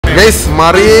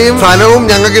മറിയയും സ്ഥലവും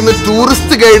ഞങ്ങൾക്ക് ഇന്ന്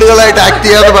ടൂറിസ്റ്റ് ഗൈഡുകളായിട്ട് ആക്ട്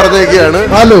ചെയ്യാന്ന് പറഞ്ഞേക്കാണ്.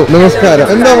 ഹലോ, നമസ്കാരം.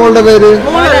 എന്താ മോളുടെ പേര്?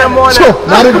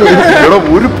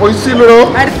 ഒരു പൈസയില്ലോ.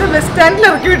 അടുത്ത ബസ് സ്റ്റാൻഡിൽ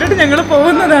ഇറക്കി വിട്ടിട്ട് ഞങ്ങള്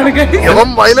പോകുന്നതാണ്.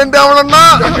 വയലന്റ് ആവണെന്നാ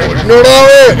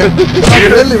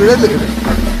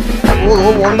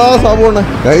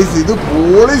ഇത്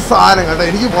പോളി സാധനം കേട്ടോ.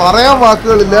 എനിക്ക് പറയാൻ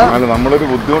വാക്കുകളില്ല. നമ്മളൊരു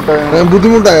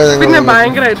ബുദ്ധിമുട്ടായ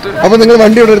അപ്പൊ നിങ്ങൾ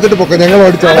വണ്ടി ഇവിടെ എടുത്തിട്ട് പൊക്ക, ഞങ്ങൾ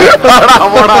ഓടിച്ചോളാം.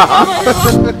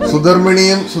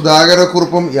 സുധർമ്മിണിയും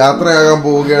സുധാകരക്കുറുപ്പും യാത്രയാകാൻ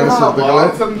പോവുകയാണ് സുഹൃത്തുക്കളെ.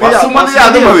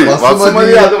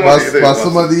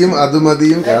 ബസുമതിയും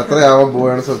അതുമതിയും യാത്രയാവാൻ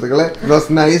പോവുകയാണ് സുഹൃത്തുക്കളെ. It was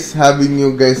nice having you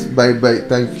guys. Bye bye,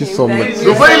 thank you so much.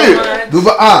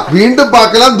 വീണ്ടും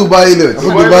പാക്കലാം ദുബായില്. അപ്പൊ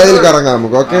ദുബായിൽ കറങ്ങാം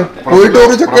നമുക്ക്. ഓക്കെ, പോയിട്ട്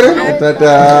ഒരു ചക്കര.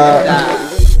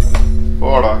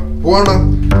 പോണം.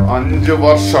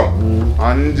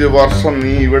 5 വർഷം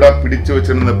നീ ഇവിടെ പിടിച്ചു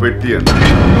വെച്ചിരുന്ന പെട്ടിയാണ്.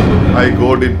 I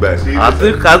got it back. അത്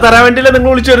തരാൻ വേണ്ടിയല്ലേ നിങ്ങൾ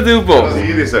വിളിച്ചു വരുന്നത്? ഇപ്പൊ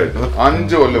സീരിയസ് ആയിട്ട്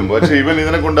 5 കൊല്ലം. പക്ഷെ ഇവൻ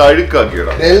ഇതിനെ കൊണ്ട്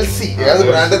അഴുക്കാക്കിയടാ. ഏത്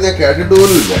ബ്രാൻഡ് ഞാൻ കേട്ടിട്ട്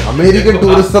പോലും ഇല്ല. അമേരിക്കൻ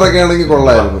ടൂറിസ്റ്റർ ഒക്കെ ആണെങ്കിൽ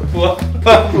കൊള്ളായിരുന്നു.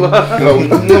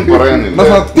 ഒന്നും പറയാനില്ല.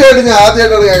 സത്യമായിട്ട് ഞാൻ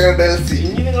ആദ്യമായിട്ടാണ് കേൾക്കുന്നത് ഡെൽസി.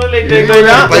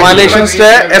 Malaysian stay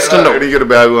എക്സ്റ്റൻഡോ. എനിക്കൊരു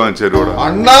ബാഗ് വാങ്ങിച്ചു തരൂടാ.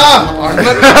 അണ്ണാ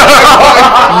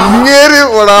ഇങ്ങേര്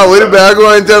ഓടാ ഒരു ബാഗ്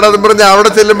വാങ്ങിച്ചാടാന്ന് പറഞ്ഞ അവിടെ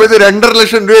ചെല്ലുമ്പോഴത്തെ 2.5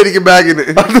 ലക്ഷം രൂപ ആയിരിക്കും ബാഗിന്.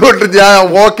 അതുകൊണ്ട് ഞാൻ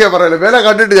ഓക്കെ പറയല. വില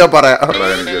കണ്ടിട്ട് ഞാൻ പറയാം.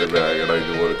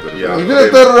 ഇതിന്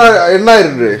എത്ര രൂപ?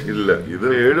 8,000 രൂപ? ഇല്ല, ഇത്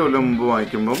 7 കൊല്ലം മുമ്പ്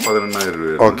വാങ്ങിക്കുമ്പോ 18,000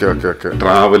 രൂപ. Okay okay okay.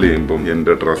 ട്രാവൽ ചെയ്യുമ്പോൾ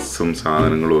എന്റെ ഡ്രസ്സും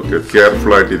സാധനങ്ങളും ഒക്കെ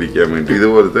കെയർഫുൾ ആയിട്ട് ഇരിക്കാൻ വേണ്ടി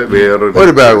ഇതുപോലത്തെ വേറൊരു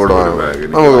ഒരു ബാഗ് കൂടെ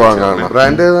നമുക്ക് വാങ്ങാം.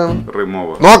 ബ്രാൻഡ് ഏതാണ്?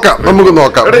 റിമൂവർ. നോക്കാം, നമുക്ക്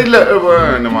നോക്കാം.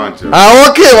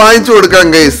 ഓക്കെ, വാങ്ങിച്ചു കൊടുക്കാം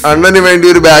ഗൈസ്. അണ്ണന് വേണ്ടി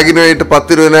ഒരു ബാഗിന് വേണ്ടിട്ട്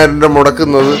 10,20,000 രൂപ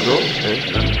മുടക്കുന്നത്.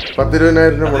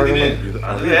 10,20,000 രൂപ മുടക്കുന്നത്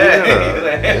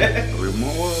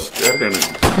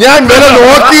ഞാൻ വില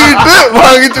നോക്കിയിട്ട്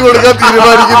വാങ്ങിച്ചു കൊടുക്കാൻ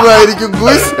തീരുമാനിക്കുന്നതായിരിക്കും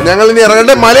ഗുയ്സ്. ഞങ്ങൾ ഇനി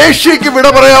ഇറങ്ങേണ്ട മലേഷ്യക്ക് വിട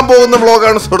പറയാൻ പോകുന്ന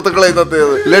വ്ളോഗാണ് സുഹൃത്തുക്കളെ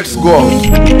ഇന്നത്തേത്. Let's go.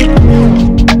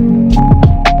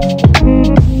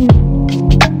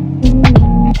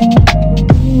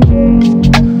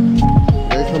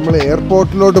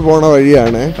 എയർപോർട്ടിലോട്ട് പോണ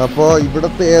വഴിയാണ്. അപ്പൊ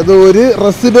ഇവിടത്തെ ഏതോ ഒരു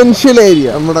റെസിഡൻഷ്യൽ ഏരിയ,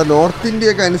 നമ്മുടെ നോർത്ത്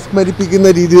ഇന്ത്യ ഒക്കെ അനുസ്മരിപ്പിക്കുന്ന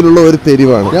രീതിയിലുള്ള ഒരു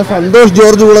തെരുവാണ്. ഞാൻ സന്തോഷ്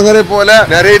ജോർജ് കുളങ്ങരെ പോലെ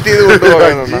നരേറ്റ് ചെയ്ത്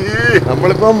കൊണ്ടുപോകാനുണ്ട്.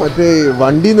 നമ്മളിപ്പം മറ്റേ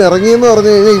വണ്ടിന്ന് ഇറങ്ങിയെന്ന്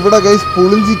പറഞ്ഞു കഴിഞ്ഞാൽ ഇവിടെ ഗൈസ്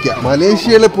പുളിഞ്ചിക്ക,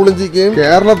 മലേഷ്യയിലെ പുളിഞ്ചിക്കയും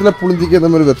കേരളത്തിലെ പുളിഞ്ചിക്കയും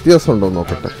തമ്മിൽ വ്യത്യാസം ഉണ്ടോ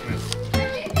നോക്കട്ടെ.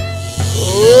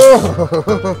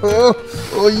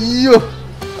 അയ്യോ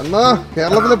എന്നാ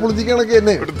കേരളത്തിലെ പുളിഞ്ചിക്കണൊക്കെ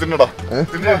എന്നെ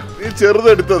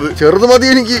ചെറുതെടുത്തത്. ചെറുത് മതി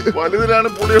എനിക്ക്, വലുതിലാണ്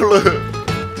പുളിയുള്ളത്.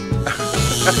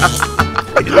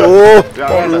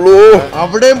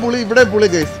 അവിടെയും പുളി ഇവിടെയും പുളി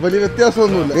ഗൈസ്. വലിയ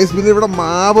വ്യത്യാസമൊന്നുമില്ല ഗൈസ്. പിന്നെ ഇവിടെ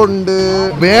മാവുണ്ട്,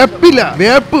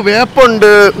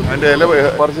 വേപ്പുണ്ട്.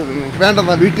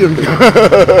 വേണ്ടെന്നാ വീട്ടിലുണ്ട്.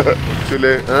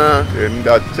 എന്റെ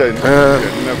അച്ഛൻ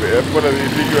എന്നെ വേപ്പല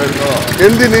വീട്ടിക്കുമായിരുന്നോ?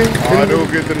 എന്തിന്?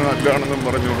 ആരോഗ്യത്തിന് നല്ലതാണെന്നും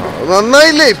പറഞ്ഞു.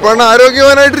 നന്നായില്ലേ? ഇപ്പാണ്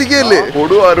ആരോഗ്യവാനായിട്ടിരിക്കല്ലേ?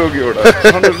 കൊടു ആരോഗ്യോടെ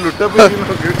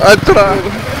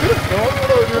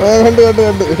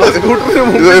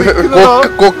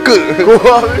കൊക്ക്.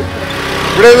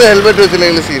 ഇവിടെ ഹെൽമെറ്റ്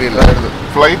വെച്ചില്ലെങ്കിൽ സീരിയല്ലായിരുന്നു.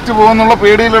 ഫ്ലൈറ്റ് പോകുന്നുള്ള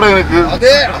പേടിയില്ലടാ എനിക്ക്.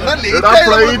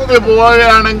 ഫ്ലൈറ്റ്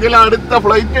പോവുകയാണെങ്കിൽ അടുത്ത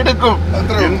ഫ്ലൈറ്റ് എടുക്കും.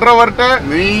 ഇൻട്രോവർട്ട്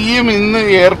നീയും ഇന്ന്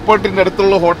എയർപോർട്ടിന്റെ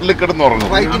അടുത്തുള്ള ഹോട്ടലിൽ കിടന്ന് ഉറങ്ങും.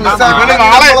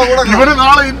 ഇവന്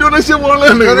നാളെ ഇന്തോനേഷ്യ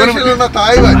പോകാനാണ്.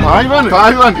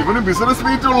 തായ്വാൻ ഇവന് ബിസിനസ്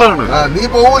മീറ്റ് ഉള്ളതാണ്. നീ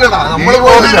പോകൂലടാ,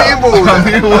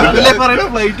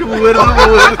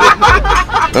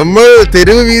 നമ്മൾ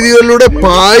തെരുവ് വീതികളിലൂടെ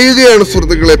പായുകയാണ്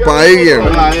സുഹൃത്തുക്കളെ, പായുകയാണ്.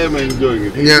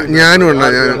 ഞാനും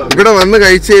ഇവിടെ വന്ന്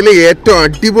കഴിച്ചതില് ഏറ്റവും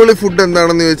അടിപൊളി ഫുഡ്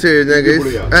എന്താണെന്ന് ചോദിച്ചു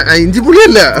കഴിഞ്ഞാൽ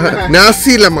ഇഞ്ചിപ്പുളിയല്ല,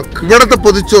 നാസി ലമക്. ഇവിടത്തെ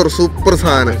പൊതിച്ചോറ് സൂപ്പർ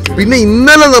സാധനം. പിന്നെ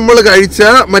ഇന്നലെ നമ്മൾ കഴിച്ച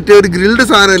മറ്റേ ഒരു ഗ്രിൽഡ്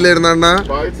സാധനം ഇല്ലായിരുന്നു അണ്ണാ?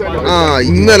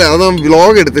 ഇന്നലെ അത്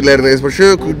വ്ലോഗ് എടുത്തില്ലായിരുന്നു. പക്ഷെ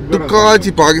കുടുക്കാച്ചി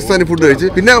പാകിസ്ഥാനി ഫുഡ് കഴിച്ച്.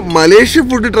 പിന്നെ മലേഷ്യ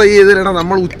ഫുഡ് ട്രൈ ചെയ്തിട്ടാ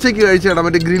നമ്മൾ ഉച്ചയ്ക്ക് കഴിച്ചേടാ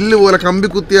മറ്റേ ഗ്രില്ല് പോലെ കമ്പി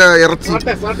കുത്തിയ ഇറച്ചി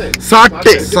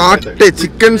സാട്ടെ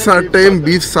ചിക്കൻ സാട്ടയും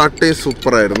ബീഫ് സാട്ടയും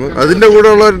സൂപ്പർ ആയിരുന്നു. അതിന്റെ കൂടെ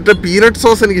ഉള്ള പീനട്ട്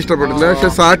സോസ് എനിക്ക് ഇഷ്ടപ്പെട്ടില്ല,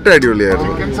 പക്ഷെ സാട്ട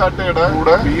അടിപൊളിയായിരുന്നു. ചിക്കൻ സാട്ടയുടെ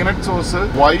കൂടെ പീനട്ട് സോസ്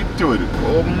വൈറ്റ് വരും.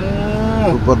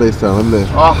 സൂപ്പർ ടേസ്റ്റ് ആണല്ലേ?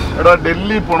 എടാ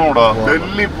ഡൽഹി പോണോടാ.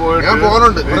 ഡൽഹി പോയിട്ട്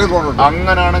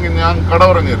അങ്ങനാണെങ്കിൽ ഞാൻ കട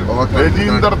പറഞ്ഞു തരും.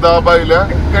 രജീന്ദർ ദാബയിലെ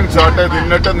ചിക്കൻ സാട്ടേ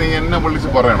തിന്നിട്ട് നീ എന്നെ വിളിച്ച്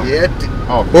പറയണം.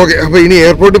 ഓക്കെ, അപ്പൊ ഇനി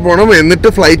എയർപോർട്ടിൽ പോണം. എന്നിട്ട്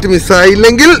ഫ്ലൈറ്റ്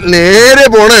മിസ്സായില്ലെങ്കിൽ നേരെ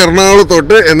പോണം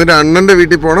എറണാകുളത്തോട്ട്. എന്നിട്ട് അണ്ണന്റെ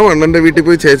വീട്ടിൽ പോണം. അണ്ണന്റെ വീട്ടിൽ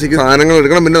പോയി ചേച്ചിക്ക് സാധനങ്ങൾ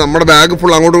എടുക്കണം. പിന്നെ നമ്മുടെ ബാഗ്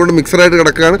ഫുൾ അങ്ങോട്ടും ഇങ്ങോട്ട് മിക്സഡ് ആയിട്ട്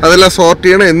കിടക്കുകയാണ്. അതെല്ലാം സോർട്ട്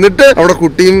ചെയ്യണം. എന്നിട്ട് അവിടെ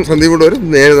കുട്ടിയും സന്ദീപ് കൂടെ വരും.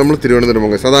 നേരെ നമ്മൾ തിരുവനന്തപുരം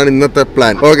പോകും. അതാണ് ഇന്നത്തെ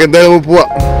പ്ലാൻ. ഓക്കെ, എന്തായാലും പോവാ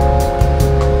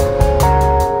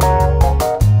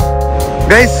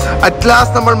ഗൈസ്. അറ്റ്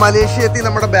ലാസ്റ്റ് നമ്മൾ മലേഷ്യ എത്തി.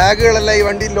 നമ്മുടെ ബാഗുകളെല്ലാം ഈ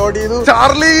വണ്ടിയിൽ ലോഡ് ചെയ്തു.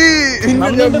 ചാർലി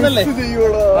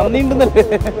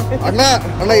അണ്ണ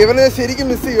അണ്ണ ഇവനെ ശരിക്കും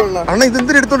മിസ് ചെയ്യുള്ളൂ. അണ്ണ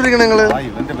ഇതെന്തിനും എടുത്തോണ്ടിരിക്കണ ഞങ്ങള്.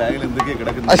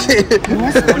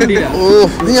 ഓ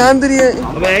ഇത് ഞാൻ തിരികെ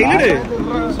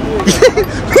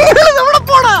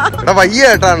വയ്യ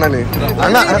കേട്ടാ അണ്ണന്.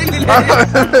 അണ്ണ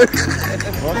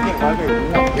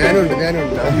ഞാനുണ്ട്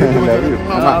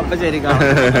ശരിക്കും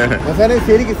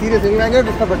സീരിയസ് എനിക്ക്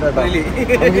ഭയങ്കരമായിട്ട് ഇഷ്ടപ്പെട്ടു.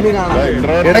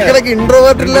 ഇടയ്ക്കിടയ്ക്ക്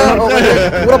ഇൻട്രോവേർട്ടില്ല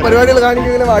പൂറ പരിപാടികൾ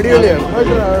കാണിക്കുന്നതിലും അടിപൊളിയാണ്.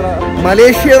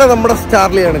 മലേഷ്യയുടെ നമ്മുടെ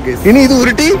സ്റ്റാർലിയാണ് കേസ്. ഇനി ഇത്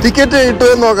ഉരുട്ടി ടിക്കറ്റ്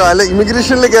കിട്ടുമോ നോക്കാം, അല്ലെ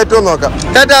ഇമിഗ്രേഷനിൽ കയറ്റുമോ നോക്കാം.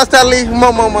 Tata Starley,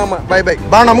 bye bye.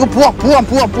 ബാ നമുക്ക് പോവാം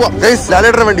ഗൈസ്.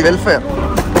 ലാലേട്ടന് വേണ്ടി വെൽഫെയർ.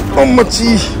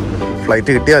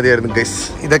 ഫ്ലൈറ്റ് കിട്ടിയാൽ മതിയായിരുന്നു ഗൈസ്.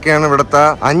 ഇതൊക്കെയാണ് ഇവിടുത്തെ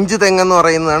 5 തെങ്ങെന്ന്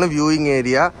പറയുന്നതാണ് വ്യൂയിങ്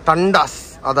ഏരിയ. തണ്ടാസ്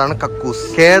അതാണ് കക്കൂസ്.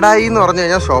 കേടായി എന്ന് പറഞ്ഞു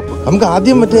കഴിഞ്ഞാൽ ഷോപ്പ്. നമുക്ക്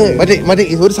ആദ്യം മറ്റേ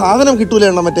ഒരു സാധനം കിട്ടൂല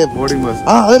മറ്റേ ബോർഡിംഗ് പാസ്.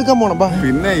 അതെടുക്കാൻ പോണം.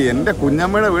 പിന്നെ എന്റെ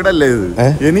കുഞ്ഞമ്മയുടെ വീടല്ലേ ഇത്,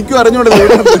 എനിക്കും അറിഞ്ഞൂടെ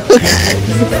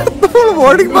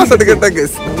ബോർഡിംഗ് പാസ് എടുക്കട്ടെ.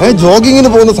 ജോഗിങ്ങിന്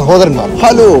പോകുന്ന സഹോദരന്മാർ,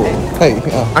 ഹലോ.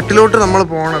 അട്ടിലോട്ട് നമ്മൾ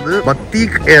പോണത്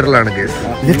ബത്തീക് എയറിലാണ് കേസ്.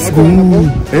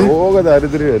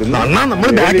 അണ്ണാ നമ്മൾ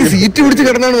ബാക്കി സീറ്റ് പിടിച്ച്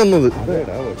കിടന്നാണ് വന്നത്.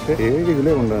 7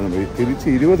 കിലോ കൊണ്ടാണ് തിരിച്ച്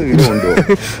 20 കിലോ കൊണ്ടോ.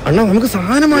 അണ്ണാ നമുക്ക്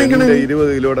സാധനം വാങ്ങിക്കണം. 20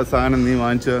 കിലോയുടെ സാധനം നീ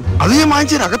വാങ്ങിച്ചോ? അത് ഞാൻ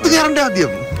വാങ്ങിച്ചു. അകത്ത് കയറണ്ടേ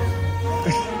ആദ്യം.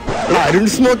 അരുൺ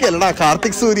സ്മോക്കി അല്ലടാ,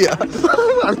 കാർത്തിക് സൂര്യ.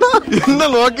 എന്നെ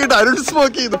നോക്കിട്ട് അരുൺ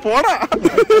സ്മോക്കി ചെയ്ത് പോടാ.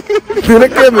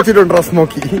 നിനക്കേ വെച്ചിട്ടുണ്ടോ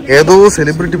സ്മോക്കി? ഏതോ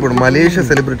സെലിബ്രിറ്റി പോണം, മലേഷ്യ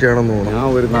സെലിബ്രിറ്റി ആണെന്ന് തോന്നുന്നു. ഞാൻ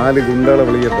ഒരു 4 ഗുണ്ടകളെ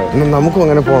വിളിക്കട്ടെ. നമുക്കും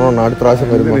അങ്ങനെ പോകണം അടുത്ത പ്രാവശ്യം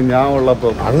വരുമ്പോ. ഞാൻ ഉള്ളപ്പോ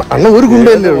അണ്ണ ഒരു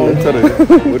ഗുണ്ടല്ലേ ഉള്ളൂ.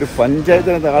 ഒരു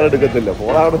പഞ്ചായത്തിനകത്ത് ആളെടുക്കത്തില്ല.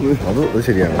 പോടാടുന്നു. അത്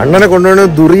ശരിയാണ്. അണ്ണനെ കൊണ്ടുപോകണ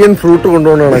ദുറിയൻ ഫ്രൂട്ട്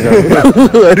കൊണ്ടുപോകണ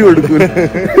ആരും എടുക്കൂല.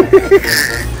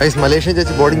 മലേഷ്യൻ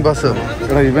ചേച്ചി ബോർഡിംഗ് പാസ്.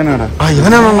 ഇവനാണ്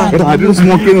അരുൺ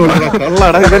സ്മോക്കി.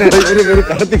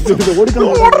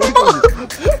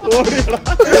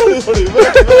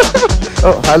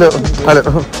 ഹലോ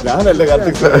ഞാനാണ്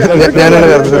കാർത്തിക്.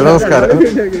 നമസ്കാരം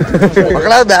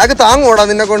മക്കളെ. ബാഗ് താങ്ങോടാ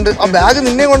നിന്നെ കൊണ്ട്. ആ ബാഗ്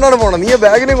നിന്നെ കൊണ്ടാണ് പോണം, നീ ആ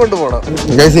ബാഗിനെ കൊണ്ട് പോണം.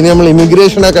 ഗൈസ് ഇനി നമ്മൾ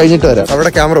ഇമിഗ്രേഷൻ കഴിഞ്ഞിട്ട് വരാം. അവിടെ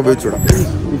ക്യാമറ ഉപയോഗിച്ചുവിടാം.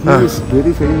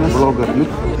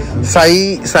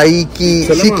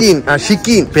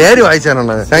 ഷിക്കീൻ പേര് വായിച്ചാണ്.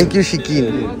 Thank you ഷിക്കീൻ.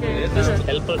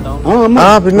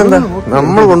 പിന്നെന്താ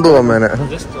നമ്മൾ കൊണ്ടുപോകാം മേനെ.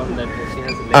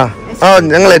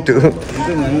 ഞങ്ങളേറ്റു.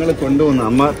 ഞങ്ങള് കൊണ്ടുവന്ന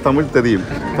അമ്മ തമിഴ് തെരിയും.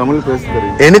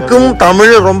 എനിക്കും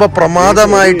തമിഴ് ரொம்ப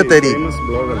പ്രമാദമായിട്ട് തരും.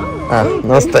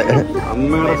 നമസ്തേ.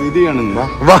 അമ്മയുടെ രീതിയാണ്.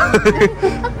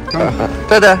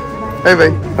 Bye bye.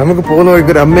 നമുക്ക് പോകുന്ന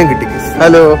വഴിക്ക് ഒരു അമ്മയും കിട്ടി.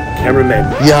 Hello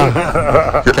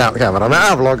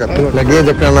cameraman, vlogger. ലഗേജ്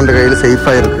ഒക്കെ ആണ് എന്റെ കയ്യിൽ സേഫ്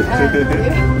ആയിരിക്കും.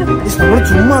 നമ്മൾ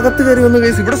ചുമ്മാ അകത്ത് കയറി വന്നു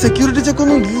കേസ്. ഇവിടെ സെക്യൂരിറ്റി ചെക്ക്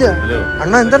ഒന്നും ഇല്ല.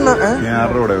 അണ്ണ എന്താണ്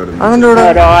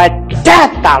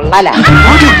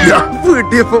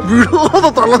കിട്ടിയപ്പോ വിടോതെ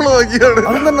തള്ളണ നോക്കിയാണ്.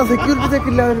 അതെന്താ സെക്യൂരിറ്റി ചെക്ക്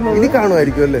ഇല്ലായിരുന്നു? ഇനി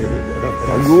കാണുമായിരിക്കും അല്ലേ?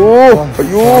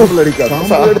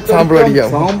 സാമ്പിൾ അടിക്കാം.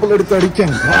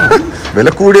 വില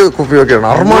കൂടിയ കുപ്പി നോക്കിയാണ്.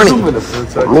 അർമാണി.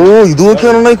 ഇത്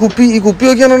നോക്കിയാണോ ഈ കുപ്പി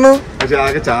നോക്കിയാണോ?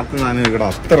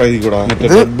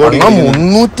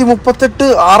 338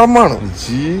 ആറമാണ്.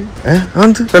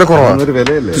 വില കുറവാണ്.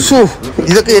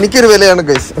 ഇതൊക്കെ എനിക്കൊരു വിലയാണ്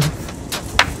ഗൈസ്.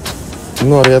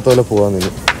 ഒന്നും അറിയാത്ത പോലെ പോവാന്നില്ല.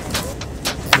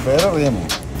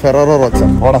 ഫെററോ റോച്ച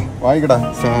വായിക്കടാ.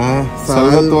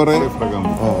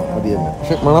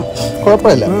 മണം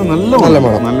കുഴപ്പമില്ല. നല്ല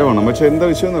മണം. പക്ഷെ എന്താ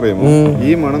വിഷയം അറിയാമോ? ഈ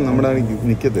മണം നമ്മുടെ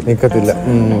നിക്കത്തില്ല.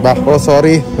 ഓ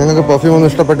സോറി, നിങ്ങൾക്ക് പെർഫ്യൂം ഒന്നും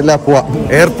ഇഷ്ടപ്പെട്ടില്ല. പോവാ.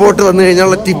 എയർപോർട്ട് വന്നു കഴിഞ്ഞാൽ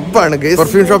പെർഫ്യൂമാണ് ഗൈസ്.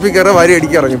 പെർഫ്യൂം ഷോപ്പിൽ കയറാൻ വാരി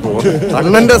അടിക്കി ഇറങ്ങി പോവാം.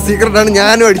 അണ്ണന്റെ സീക്രട്ട് ആണ്.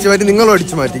 ഞാനും അടിച്ചു മാറ്റി, നിങ്ങളും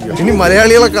അടിച്ചു മാറ്റിക്കും. ഇനി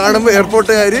മലയാളികളെ കാണുമ്പോ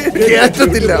എയർപോർട്ടുകാര്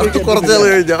കയറ്റത്തില്ല കുറച്ചു നാൾ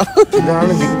കഴിഞ്ഞാ.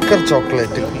 ഇതാണ് ലിക്കർ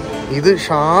ചോക്ലേറ്റ്. ഇത്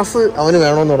ഷാസ് അവന്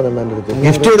വേണോന്ന് പറഞ്ഞ എന്റെ അടുത്ത്.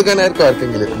 ഗിഫ്റ്റ് കൊടുക്കാനായിരിക്കും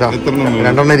ആർക്കെങ്കിലും.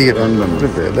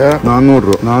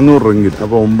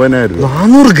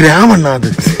 400 ഗ്രാം ആണ് അത്.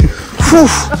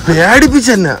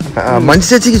 പേടിപ്പിച്ചെന്നെ. മഞ്ജു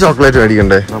ചേച്ചിക്ക് ചോക്ലേറ്റ്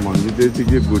മേടിക്കണ്ടേ? മഞ്ജു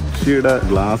ചേച്ചിക്ക് ഗുച്ചിയുടെ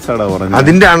ഗ്ലാസ് ആടാ പറഞ്ഞത്.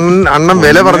 അതിന്റെ അണ്ണം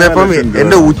വില പറഞ്ഞപ്പം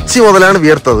എന്റെ ഉച്ചി മുതലാണ്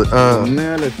വിയർത്തത്.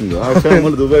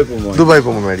 ദുബായ്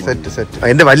പോകുമ്പോ മേടിക്കും. സെറ്റ്.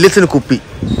 എന്റെ വല്യച്ഛന് കുപ്പി.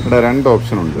 ഇവിടെ 2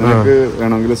 ഓപ്ഷൻ ഉണ്ട്. നിനക്ക്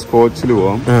വേണമെങ്കിൽ സ്കോച്ചിൽ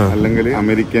പോവാം, അല്ലെങ്കിൽ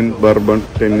അമേരിക്കൻ ബർബൺ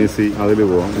ടെന്നീസി അതിൽ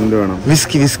പോവാം. എന്ത് വേണം?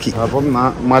 വിസ്കി. അപ്പം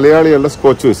മലയാളികളുടെ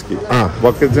സ്കോച്ച് വിസ്കി.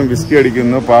 വക്കച്ചൻ വിസ്കി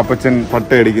അടിക്കുന്നു, പാപ്പച്ചൻ പട്ട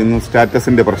അടിക്കുന്നു.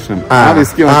 സ്റ്റാറ്റസിന്റെ പ്രശ്നം. ആ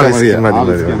വിസ്കി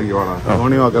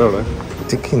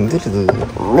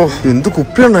എന്ത്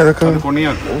കുപ്പിയാണ് ഇതൊക്കെ?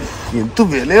 എന്ത്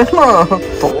വിലയാണോ?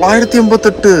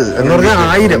 988 എന്ന് പറഞ്ഞാൽ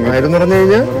 1000 എന്ന് പറഞ്ഞു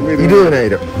കഴിഞ്ഞാൽ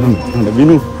 20,000.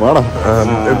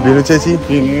 ബിനു ചേച്ചി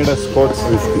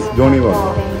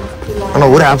ആണോ?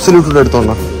 ഒരു ആബ്സല്യൂട്ട്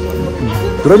എടുത്തോണ്ട.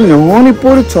 ഞാനിപ്പോ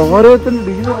ഒരു ചോരത്തിന്റെ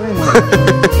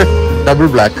double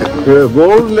black.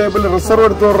 Gold label reserve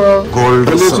എടുത്തോറ.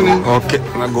 Gold okay,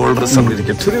 gold reserve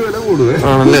ഇരിക്കട്ടെ. വില കൂടുവേ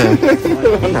ആണല്ലേ?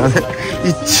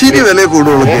 ഇച്ചിരി വില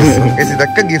കൂടുള്ളൂ.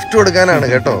 ഇതൊക്കെ ഗിഫ്റ്റ് കൊടുക്കാനാണ്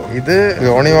കേട്ടോ. ഇത്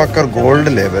Johnnie Walker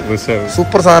gold label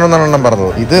super സാധനം എന്നാണ് എണ്ണം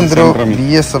പറഞ്ഞത്. ഇത് എന്തൊരു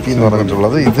BSF എന്ന്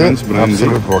പറഞ്ഞിട്ടുള്ളത്. ഇത്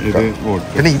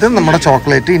പിന്നെ ഇത് നമ്മുടെ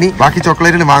ചോക്ലേറ്റ്. ഇനി ബാക്കി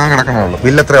ചോക്ലേറ്റിൽ വാങ്ങാൻ കിടക്കണുള്ളൂ.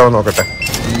 ബില്ല് എത്രയാവും നോക്കട്ടെ.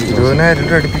 20,000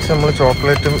 രൂപ അടുപ്പിച്ച് നമ്മൾ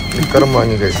ചോക്ലേറ്റും ലിക്കറും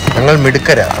വാങ്ങി കഴിച്ചു. ഞങ്ങൾ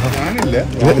മിടുക്കരാ. ഇത്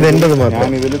എന്റേത് മാത്രം.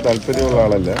 ഇതിൽ താല്പര്യമുള്ള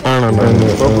ആളല്ല. ആണോ?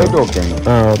 Chocolate okay.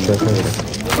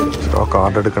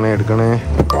 കാർഡ് എടുക്കണേ.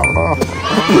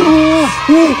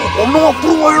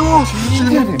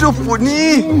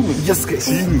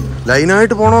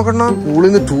 ലൈനായിട്ട് പോണോക്കണ്ണ. സ്കൂളിൽ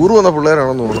നിന്ന് ടൂർ വന്ന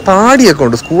പിള്ളേരാണെന്ന് തോന്നുന്നു. താടിയൊക്കെ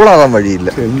ഉണ്ട്. സ്കൂളാകാൻ വഴിയില്ല.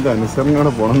 എന്ത്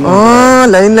അനുസരണമാണ് പോണം.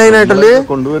 ലൈനായിട്ടല്ലേ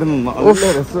കൊണ്ടുവരുന്ന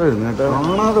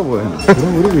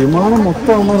ഒരു വിമാനം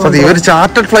മൊത്തം. ഇവര്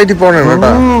ചാർട്ടഡ് ഫ്ലൈറ്റിൽ പോണേ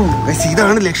കേട്ടോ.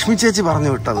 ഇതാണ് ലക്ഷ്മി ചേച്ചി പറഞ്ഞു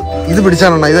വിട്ടത്. ഇത്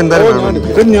പിടിച്ചാണോ?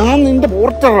 ഇതെന്തായാലും ഞാൻ നിന്റെ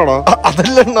പോർട്ടറാടാ.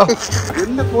 അതല്ലോ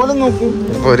എന്റെ പോലെ നോക്കൂ.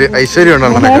 ഒരു ഐശ്വര്യം ഉണ്ടോ?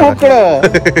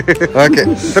 ഓക്കെ,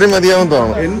 ഇത്രയും മതിയാവും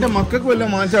തോന്നുന്നു. എന്റെ മക്കൾക്ക് വല്ല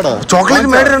മാച്ചാടാ. ചോക്ലേറ്റ്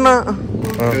മേടിരണ.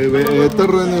 എത്ര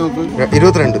രൂപ നോക്ക്?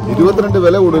 22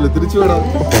 വില കൂടുതൽ. തിരിച്ചു വിടാ.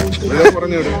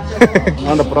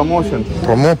 പ്രൊമോഷൻ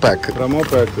പ്രൊമോ പാക്ക്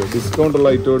ഡിസ്കൗണ്ട് ഉള്ള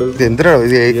ഐറ്റോട് എന്തിനാ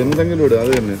എന്തെങ്കിലും ഇടും.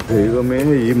 അത് തന്നെ. ദൈവമേ,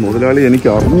 ഈ മുതലാളി എനിക്ക്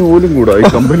അറിഞ്ഞു പോലും കൂടാ ഈ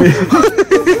കമ്പനി.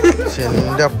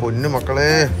 എന്റെ പൊന്നു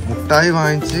മക്കളെ, മുട്ടായി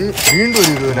വാങ്ങിച്ച് വീണ്ടും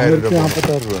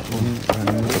 20,046 രൂപ.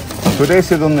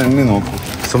 സുരേഷ് ഇതൊന്ന് എണ്ണി നോക്കൂ.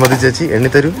 സുമതി ചേച്ചി എണ്ണി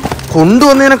തരൂ.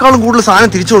 കൊണ്ടുവന്നതിനേക്കാളും കൂടുതൽ സാധനം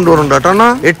തിരിച്ചു കൊണ്ടുപോകണുണ്ട് കേട്ടോ.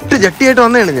 8 ജട്ടിയായിട്ട്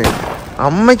വന്നതാണ് ഞാൻ.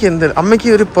 അമ്മയ്ക്ക്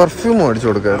ഒരു പെർഫ്യൂം മേടിച്ചു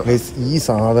കൊടുക്കാം. ഈ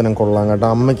സാധനം കൊള്ളാം കേട്ടോ.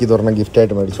 അമ്മയ്ക്ക് ഇതൊരെണ്ണം ഗിഫ്റ്റ്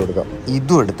ആയിട്ട് മേടിച്ചു കൊടുക്കാം.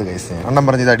 ഇതും എടുത്ത് കൈസ്. അണ്ണൻ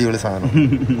പറഞ്ഞത് അടിപൊളി സാധനം.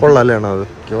 കൊള്ളാല്ലേ അണ്ണാ? അത്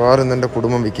മിക്കവാറും എന്റെ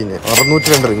കുടുംബം വിൽക്കുന്നേ.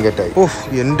 602 റിങ്കറ്റായി. ഓഹ്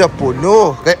എന്റെ പൊന്നോ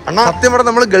അണ്ണാ. സത്യം പറഞ്ഞ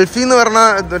നമ്മള് ഗൾഫിൽ നിന്ന് പറഞ്ഞ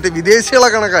മറ്റേ വിദേശികളെ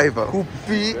കണക്കായിപ്പോ.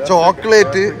 കുപ്പി,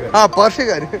 ചോക്ലേറ്റ്,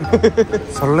 പാർഷ്യക്കാര്.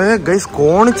 സൊള്ളേ ഗൈസ്,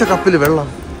 കോണിച്ച കപ്പില് വെള്ളം.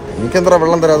 എനിക്കെന്താ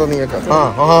വെള്ളം തരാതെ നീക്ക?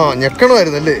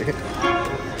 ഞെക്കണമായിരുന്നല്ലേ?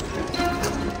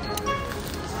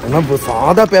 എന്നാ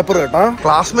സാധാ പേപ്പർ കേട്ടാ.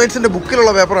 ക്ലാസ്മേറ്റ്സിന്റെ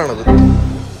ബുക്കിലുള്ള പേപ്പറാണത്.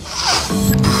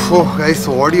 ഓ ഗൈസ്,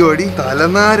 ഓടി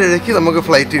തലനാരിഴയ്ക്ക് നമുക്ക്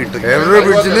ഫ്ലൈറ്റ് കിട്ടും. എവറി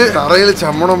ബ്രിഡ്ജില് തറയിൽ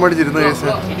Chammanam മേടിച്ചിരുന്ന case.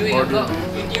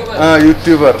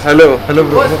 YouTuber. Hello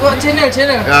bro.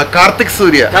 Karthik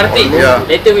Surya.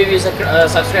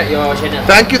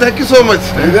 Thank you so much.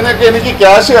 ഇതിനൊക്കെ എനിക്ക്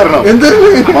ക്യാഷ് തരണം.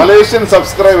 Malaysian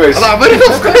subscribers.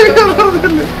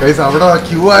 അവിടെ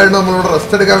ക്യൂ ആയിട്ട് നമ്മളോട്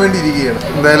റെസ്റ്റ് എടുക്കാൻ വേണ്ടി ഇരിക്കുകയാണ്.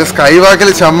 എന്തായാലും സ്കൈ വാക്കിൽ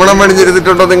ചമ്മണം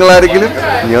പണിഞ്ഞിരുന്നിട്ടുണ്ടോ നിങ്ങൾ ആരെങ്കിലും?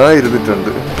 ഞാൻ ഇരുന്നിട്ടുണ്ട്.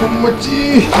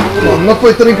 വന്നപ്പോ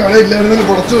ഇത്രയും കടയില്ലായിരുന്നെങ്കിൽ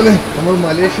കുറച്ചുപോലെ നമ്മൾ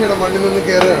മലേഷ്യയുടെ മണ്ണിൽ നിന്ന്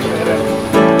കയറുകയാണ്.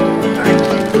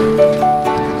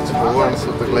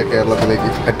 സുഹൃത്തുക്കളെ, കേരളത്തിലേക്ക്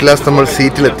അറ്റ്ലാസ്റ്റ് നമ്മൾ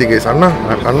സീറ്റിലെത്തി കേസ്.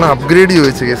 അണ്ണ അപ്ഗ്രേഡ്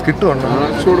ചോദിച്ചു കേസ്. കിട്ടും അണ്ണ?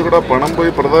 പണം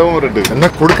പോയി പ്രതാപം വരട്ടെ. എന്നാ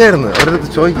കൊടുക്കായിരുന്നു. അവരടുത്ത്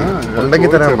ചോദിക്കും, ഉണ്ടെങ്കിൽ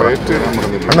തരാൻ പറയും.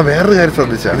 അണ്ണ വേറൊരു കാര്യം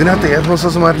ശ്രദ്ധിച്ച, ഇതിനകത്ത് എയർ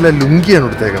ഹോസ്റ്റസ്മാരിലെ ലുങ്കിയാണ്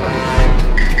എടുത്തേക്കുന്നത്.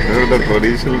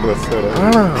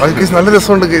 നല്ല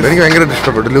രസമുണ്ട്. എനിക്ക് ഭയങ്കരമായിട്ട്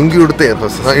ഇഷ്ടപ്പെട്ടു. ലുങ്കി കൊടുത്ത എയർ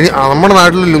ഹോസ്റ്റസ്. ഇനി നമ്മുടെ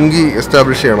നാട്ടിൽ ലുങ്കി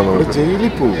എസ്റ്റാബ്ലിഷ് ചെയ്യണം നമുക്ക്.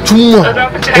 ജയിലിൽ പോകും. ചുമ്മാ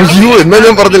അയ്യോ, എന്നാ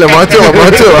ഞാൻ പറഞ്ഞില്ല. മാറ്റോളാം.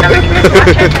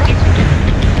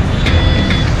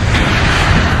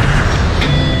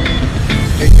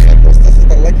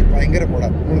 ഭയങ്കര പോടാ.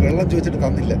 വെള്ളം ചോദിച്ചിട്ട്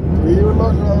തന്നില്ല.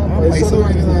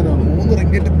 3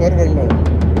 റിങ്കറ്റ് പെർ വെള്ളം.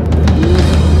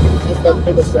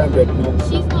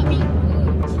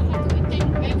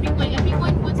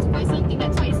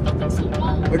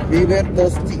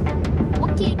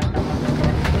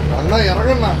 അണ്ണാ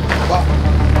ഇറങ്ങണ്ണ.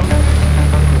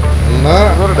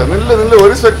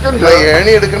 ഒരു സെക്കൻഡ്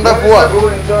ഏണി എടുക്കണ്ട, പോവാ.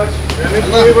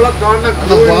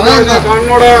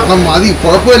 മതി,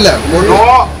 കുഴപ്പമില്ല.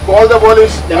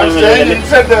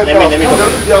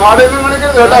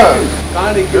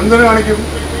 എന്തിനു കാണിക്കും?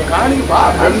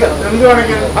 എന്ത്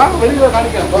കാണിക്കും?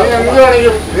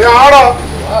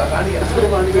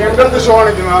 ഷോ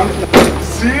കാണിക്കുന്ന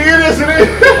സീരിയസ്ലി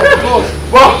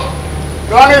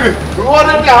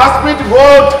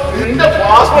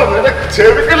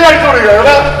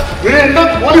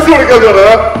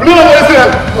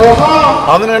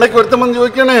അതിനിടയ്ക്ക് ഒരുത്തമ്മൻ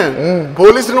ചോദിക്കണേ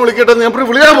പോലീസിനെ വിളിക്കട്ടെ. ഞാൻ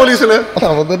വിളിക്കാം പോലീസിന്.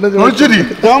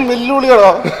 ഞാൻ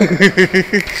വെല്ലുവിളികളാ.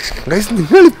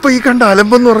 നിങ്ങൾ ഇപ്പൊ ഈ കണ്ട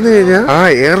അലമ്പെന്ന് പറഞ്ഞു കഴിഞ്ഞാൽ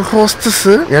എയർ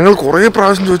ഹോസ്റ്റസ് ഞങ്ങൾ കുറെ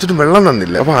പ്രാവശ്യം ചോദിച്ചിട്ട് വെള്ളം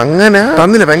തന്നില്ല. അപ്പൊ അങ്ങനെ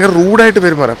തന്നില്ല, ഭയങ്കര റൂഡായിട്ട്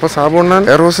പെരുമാറാം. അപ്പൊ സാബോണ്ണാൻ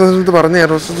എയർ ഹോസ്റ്റസ് പറഞ്ഞ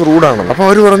എയർ ഹോസ്റ്റസ് റൂഡാണ്. അപ്പൊ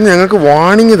അവര് പറഞ്ഞ് ഞങ്ങൾക്ക്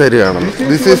warning തരികയാണെന്ന്.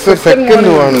 This is A second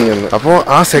warning എന്ന്. അപ്പൊ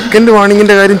ആ സെക്കൻഡ്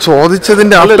വാണിംഗിന്റെ കാര്യം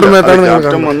ചോദിച്ചതിന്റെ ആഫ്റ്റർമാത്താണ്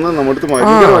വന്ന്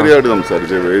നമ്മുടെ ഫ്രണ്ട്ലിയായിട്ട്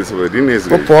സംസാരിച്ചു. Very nice.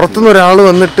 പുറത്തുനിന്ന് ഒരാൾ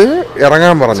വന്നിട്ട്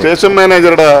ഇറങ്ങാൻ പറഞ്ഞു. സ്റ്റേഷൻ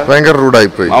മാനേജറുടെ ഭയങ്കര റൂഡായി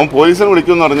പോയി. അവൻ പോലീസിനെ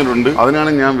വിളിക്കുമെന്ന് പറഞ്ഞിട്ടുണ്ട്. അതിനാണ്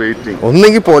ഞാൻ വെയിറ്റിംഗ്.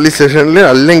 ഒന്നെങ്കിൽ പോലീസ് സ്റ്റേഷനിൽ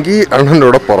അല്ലെങ്കിൽ അണ്ണന്റെ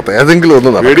കൂടെ പുറത്ത് ഏതെങ്കിലും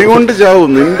ഒന്ന്. വെടികൊണ്ട് ചാവും.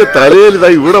 നിന്റെ തലയിൽ ഇതാ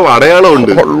ഇവിടെ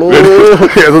അടയാളമുണ്ട്.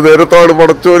 ഏത് നേരത്തോട്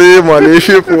പടച്ചോടി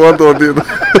മലേഷ്യ പോവാൻ തോന്നിയത്.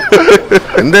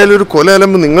 എന്തായാലും ഒരു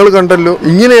കൊലഅലമ്പ് നിങ്ങൾ കണ്ടല്ലോ.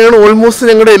 ഇങ്ങനെയാണ് ഓൾമോസ്റ്റ്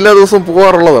ഞങ്ങളുടെ എല്ലാ ദിവസവും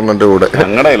പോവാറുള്ളത് അണ്ണന്റെ കൂടെ.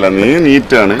 ഞങ്ങളുടെ അല്ല, നീ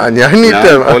നീറ്റാണ്. ഞാൻ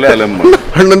നീറ്റാണ്.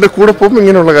 അണ്ണന്റെ കൂടെ പോകുമ്പോ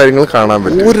ഇങ്ങനെയുള്ള കാര്യങ്ങൾ കാണാൻ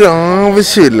പറ്റും. ഒരു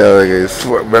ആവശ്യമില്ലാതെ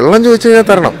വെള്ളം ചോദിച്ചു കഴിഞ്ഞാൽ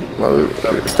തരണം.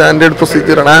 സ്റ്റാൻഡേർഡ്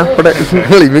പ്രൊസീജിയറാണ്. അവിടെ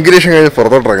നിങ്ങൾ ഇമിഗ്രേഷൻ കഴിഞ്ഞ്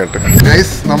പുറത്തോട്ടിറങ്ങട്ടെ.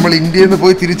 ഗൈസ്, നമ്മൾ ഇന്ത്യയിൽ നിന്ന്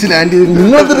പോയി തിരിച്ച് ലാൻഡ് ചെയ്ത്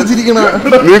നിങ്ങൾ ചിരിക്കണം.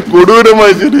 നീ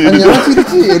കൊടൂരമായി ഞാൻ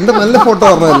ചിരിച്ച് എന്റെ നല്ല ഫോട്ടോ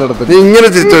പറഞ്ഞെടുത്ത് നീ ഇങ്ങനെ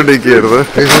ചിരിച്ചോണ്ടിരിക്കുകയായിരുന്നു.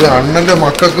 അണ്ണന്റെ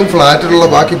മക്കൾക്കും ഫ്ലാറ്റിലുള്ള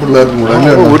ബാക്കി പിള്ളേർക്കും കൂടെ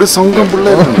ഒരു സ്വന്തം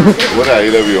പിള്ളേരാണ്.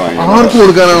 ആർക്ക്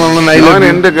കൊടുക്കാനാണ്?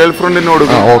 എന്റെ ഗേൾഫ്രണ്ടിനോട്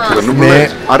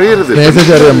അറിയരുത്.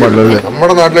 അറിയാൻ പാടില്ല.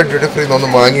 നമ്മുടെ നാട്ടിലെ ഡ്യൂട്ടി ഫ്രീ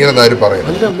ഒന്നും വാങ്ങിയെന്ന് ആരും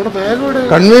പറയുന്നത്.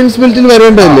 കൺവീൻസ്മെന്റിന്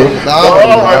വരേണ്ടതല്ലേ?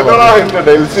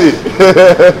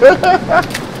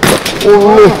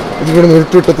 ഇവിടെ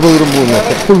നിർത്തിട്ട് എത്ര ദൂരം പോകുന്നു?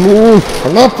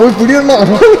 അണ്ണാ പോയി പിടിയണ്ണ.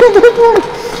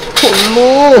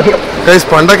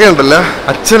 പണ്ടൊക്കെ ഉണ്ടല്ല,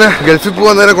 അച്ഛനെ ഗൾഫിൽ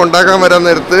പോകാൻ നേരം കൊണ്ടാക്കാൻ വരാൻ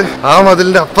നേരത്ത് ആ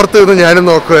മതിലിന്റെ അപ്പുറത്ത് നിന്ന് ഞാനും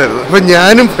നോക്കുമായിരുന്നു. അപ്പൊ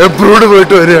ഞാനും എബ്രോഡ്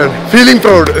പോയിട്ട് വരികയാണ്. Feeling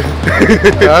proud.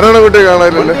 ആരാണ് കുട്ടിയെ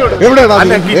കാണാനില്ലല്ലോ.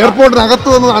 എവിടെയാണ് എയർപോർട്ടിനകത്ത്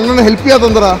വന്ന് അണ്ണനെ ഹെൽപ്പ്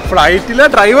ചെയ്യാത്തന്തറാ? ഫ്ലൈറ്റിലെ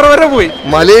ഡ്രൈവർ വരെ പോയി.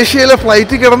 മലേഷ്യയിലെ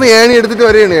ഫ്ലൈറ്റിൽ കിടന്ന് ഏണി എടുത്തിട്ട്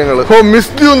വരികയാണ് ഞങ്ങള്. ഓ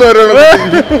മിസ് യു എന്ന്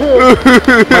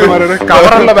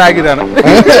കവറുള്ള ബാഗ് ഇതാണ്.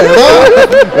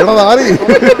 എടാ നാറി,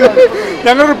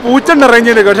 ഞങ്ങളൊരു പൂച്ചണ്ട് അറേഞ്ച്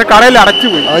ചെയ്തേക്ക്, പക്ഷെ കടയിൽ അടച്ചു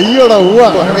പോയി. അയ്യോടാ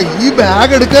ഈ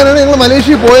ബാഗ് എടുക്കാനാണ് ഞങ്ങൾ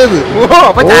മലേഷ്യ പോയത്.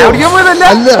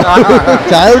 അല്ല,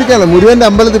 ചായ കുടിക്കാനല്ല, മുരുകന്റെ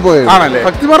അമ്പലത്തിൽ പോയത്.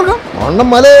 ഭക്തിമാർഗം അണ്ണം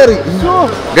മലയേറി.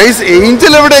 ഗൈസ്,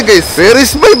 ഏഞ്ചൽ എവിടെ? Guys, where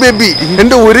is my baby?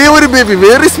 എന്റെ ഒരേ ഒരു baby.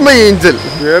 Where is my Angel?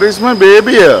 Where is my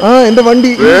ബേബിയാ? ആ, എന്റെ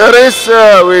വണ്ടി. വേർ ഈസ്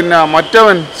പിന്നെ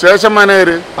മറ്റവൻ സ്റ്റേഷൻ മാനേജർ?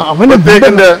 അവന്റെ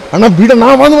അണ്ണാ വീട്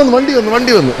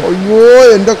വണ്ടി വന്നു. അയ്യോ,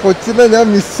 എന്റെ കൊച്ചിനെ ഞാൻ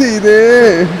മിസ് ചെയ്തേ.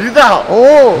 ഇതാ? ഓ,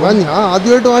 ഞാൻ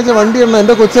ആദ്യമായിട്ട് വാങ്ങിച്ച വണ്ടി എണ്ണ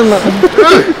എന്റെ കൊച്ചെണ്ണ.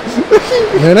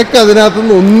 നിനക്ക്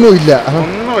അതിനകത്തൊന്നും ഒന്നുമില്ല.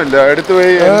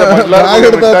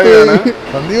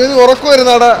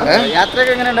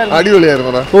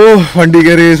 അടിപൊളിയായിരുന്നടാ. ഓ, വണ്ടി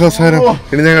കയറി അവസാനം.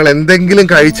 ഇനി ഞങ്ങൾ എന്തെങ്കിലും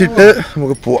കഴിച്ചിട്ട്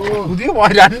നമുക്ക് പോവാം.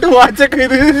 2 വാച്ചൊക്കെ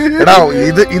എടാ,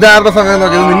 ഇതാരുടെ സമയം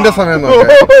നോക്കിയത്? നിന്റെ സമയം നോക്കാം.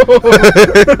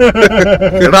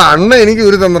 എടാ, അണ്ണ എനിക്ക്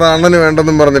ഒരു തന്നറ, അണ്ണന്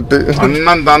വേണ്ടെന്നും പറഞ്ഞിട്ട്.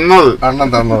 അണ്ണൻ തന്നത്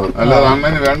അല്ലാതെ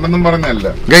അണ്ണന് വേണ്ടെന്നും പറഞ്ഞല്ല.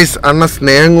 ഗൈസ്, അണ്ണ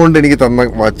സ്നേഹം കൊണ്ട് എനിക്ക് തന്ന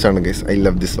വാച്ചാണ് guys. I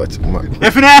love this watch.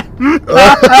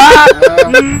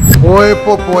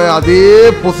 പോയ അതേ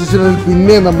പൊസിഷനിൽ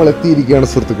പിന്നെ നമ്മൾ എത്തിയിരിക്കുകയാണ്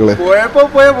സുഹൃത്തുക്കളെ.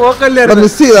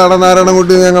 മിസ് ചെയ്താണ്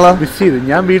നാരായണൻകുട്ടി ഞങ്ങളാ മിസ് ചെയ്ത്.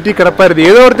 ഞാൻ വീട്ടിൽ കിടപ്പായിരുന്നു.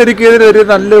 ഏതോർത്തിരിക്കുന്നതിന് ഒരു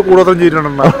നല്ല കൂടോത്രം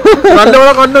ചെയ്തിട്ടുണ്ടോ?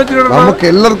 നമുക്ക്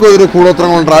എല്ലാവർക്കും ഒരു കൂടോത്രം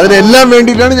കൊണ്ടാ. അതിനെല്ലാം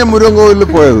വേണ്ടിയിട്ടാണ് ഞാൻ മുരുകൻ കോവിലിൽ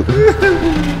പോയത്.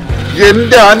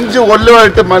 എന്റെ 5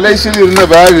 കൊല്ലമായിട്ട് മലേഷ്യയിൽ ഇരുന്ന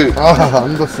ബാഗ്,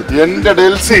 എന്റെ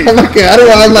ഡെൽസി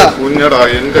കുഞ്ഞടാ,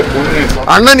 എന്റെ കുഞ്ഞ്.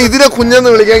 അണ്ണൻ ഇതിനെ കുഞ്ഞെന്ന്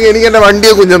വിളിക്കാമെങ്കിൽ എനിക്ക് എന്റെ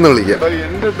വണ്ടിയെ കുഞ്ഞെന്ന് വിളിക്കാം.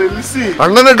 എന്റെ ഡെൽസി,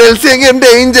 അണ്ണന്റെ ഡെൽസി എങ്കിൽ എന്റെ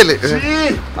ഏഞ്ചല്.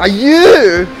 അയ്യേ,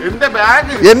 എന്റെ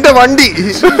ബാഗ്, എന്റെ വണ്ടി.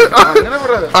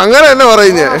 അങ്ങനെ തന്നെ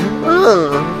പറയും ഞാൻ.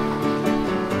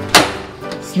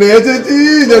 സ്നേഹ ചേച്ചി,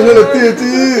 ഞങ്ങൾ എത്തി ചേച്ചി.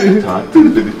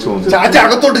 ചാച്ച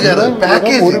അകത്തോട്ട് കയറാം.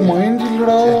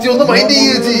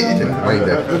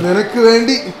 നിനക്ക്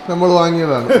വേണ്ടി നമ്മൾ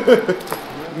വാങ്ങിയതാണ്.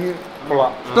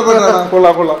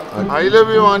 ഐ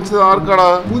ലവ് യു വാങ്ങിച്ചത് ആർക്കടാ?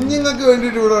 കുഞ്ഞുങ്ങൾക്ക്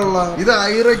വേണ്ടിട്ട് ഇവിടെ ഉള്ള ഇത്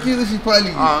ഐറക്ക്, ഇത്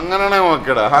ഷിഫാലി. അങ്ങനെയാണെ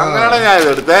നോക്കടാ, അങ്ങനെയാണെ ഞാൻ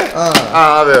ഇതെടുത്തേ.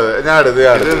 അതെ ഞാൻ എടുത്ത്.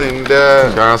 ഇത് നിന്റെ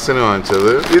ഗ്യാസിന്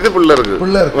വാങ്ങിച്ചത്, ഇത് പിള്ളേർക്ക്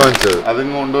വാങ്ങിച്ചത്. അതും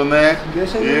കൊണ്ടുവന്നേ.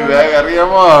 ഈ ബാഗ്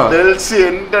അറിയാമോ? ഡെൽസി,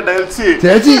 എന്റെ ഡെൽസി.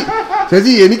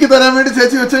 ചേച്ചി എനിക്ക് തരാൻ വേണ്ടി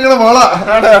ചേച്ചി വെച്ചേക്കണ വള.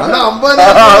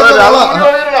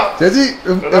 ചേച്ചി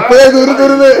എപ്പോഴേക്ക്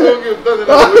വരുന്നത്?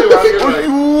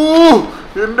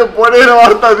 എന്റെ പഴയ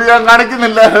വാർത്ത അത് ഞാൻ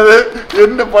കാണിക്കുന്നില്ല.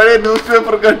 എന്റെ പഴയ ന്യൂസ്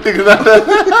പേപ്പർ കട്ടിക്കുന്നുണ്ട്.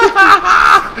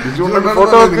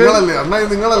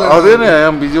 അതന്നെ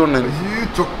ഞാൻ ബിജുണ്ണൻ.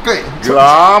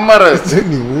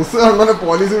 ന്യൂസ് അങ്ങനെ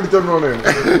പോലീസ് പിടിച്ചോണ്ടാണ്.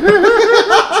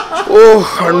 ഓ,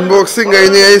 അൺബോക്സിങ്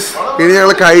കഴിഞ്ഞ ഗൈസ്. ഇനി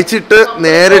ഞങ്ങൾ കഴിച്ചിട്ട്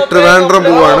നേരെ ട്രിവാൻഡ്രം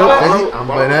പോവാണ്.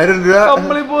 50,000 രൂപ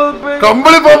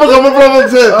കമ്പിളി പോകുമ്പോ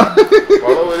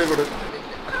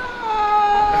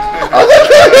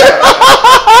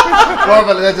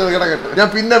ഞാൻ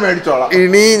പിന്നെ മേടിച്ചോളാം.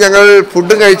 ഇനി ഞങ്ങൾ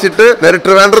ഫുഡും കഴിച്ചിട്ട് നേരെ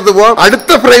ട്രിവാൻഡ്രത്ത് പോവാം.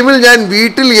 അടുത്ത ഫ്രെയിമിൽ ഞാൻ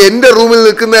വീട്ടിൽ എന്റെ റൂമിൽ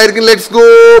നിൽക്കുന്നതായിരിക്കും. Let's go.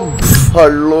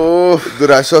 ഹലോ,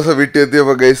 ഇതൊരു ആശ്വാസം വീട്ടിൽ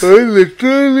എത്തിയപ്പോ ഗൈസ്.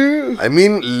 ഐ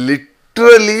മീൻ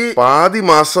ലിറ്ററലി പാതി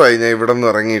മാസമായി ഞാൻ ഇവിടെ നിന്ന്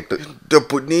ഇറങ്ങിയിട്ട്. എന്റെ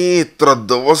പൊന്നീ, ഇത്ര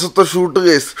ദിവസത്തെ ഷൂട്ട്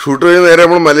കഴിഞ്ഞ് നേരെ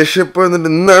നമ്മൾ മലേഷ്യ പോയി എന്നിട്ട്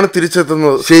ഇന്നാണ്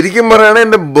തിരിച്ചെത്തുന്നത്. ശരിക്കും പറയുകയാണെങ്കിൽ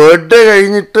എന്റെ ബർത്ത്ഡേ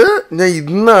കഴിഞ്ഞിട്ട് ഞാൻ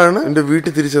ഇന്നാണ് എന്റെ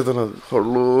വീട്ടിൽ തിരിച്ചെത്തുന്നത്.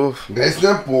 ഉള്ളൂ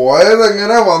ഞാൻ പോയത്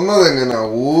എങ്ങനെ വന്നത് എങ്ങനെ,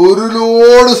 ഒരു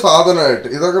ലോഡ് സാധനമായിട്ട്.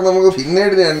 ഇതൊക്കെ നമുക്ക്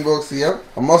പിന്നീട് ഞാൻ അൺബോക്സ് ചെയ്യാം.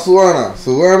 അമ്മ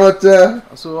സുഖാണോ അച്ഛാ?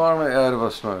 സുഖമാണ്, യാതൊരു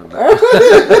പ്രശ്നമില്ല.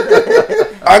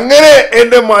 അങ്ങനെ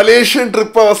എന്റെ മലേഷ്യൻ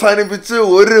ട്രിപ്പ് അവസാനിപ്പിച്ച്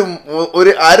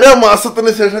ഒരു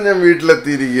അരമാസത്തിന് ശേഷം ഞാൻ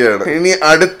വീട്ടിലെത്തിയിരിക്കുകയാണ്. ഇനി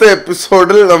അടുത്ത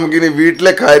എപ്പിസോഡിൽ നമുക്കിനി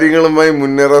വീട്ടിലെ കാര്യങ്ങളുമായി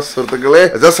മുന്നേറാം സുഹൃത്തുക്കളെ.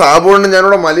 സാബുകൊണ്ട്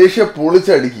ഞാനിവിടെ മലേഷ്യ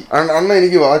പൊളിച്ചടുക്കി. അണ്ണ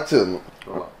എനിക്ക് വാച്ച് തന്നു.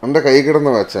 എന്റെ കൈ കിടന്ന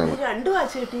വാച്ചാണ്.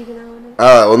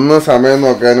 ഒന്ന് സമയം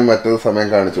നോക്കാനും മറ്റൊരു സമയം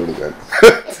കാണിച്ചു കൊടുക്കാനും.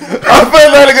 അപ്പൊ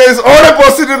എന്തായാലും ഓടെ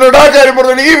പോസിറ്റീവ് ആ കാര്യം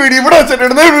പറഞ്ഞു. ഈ വീഡിയോ ഇവിടെ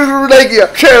വെച്ചിട്ടുണ്ട്. ലൈക്ക് ചെയ്യുക,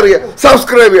 ഷെയർ ചെയ്യുക,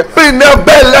 സബ്സ്ക്രൈബ് ചെയ്യുക, പിന്നെ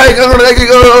ബെൽ ഐക്കൺ.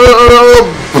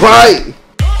 ബൈ.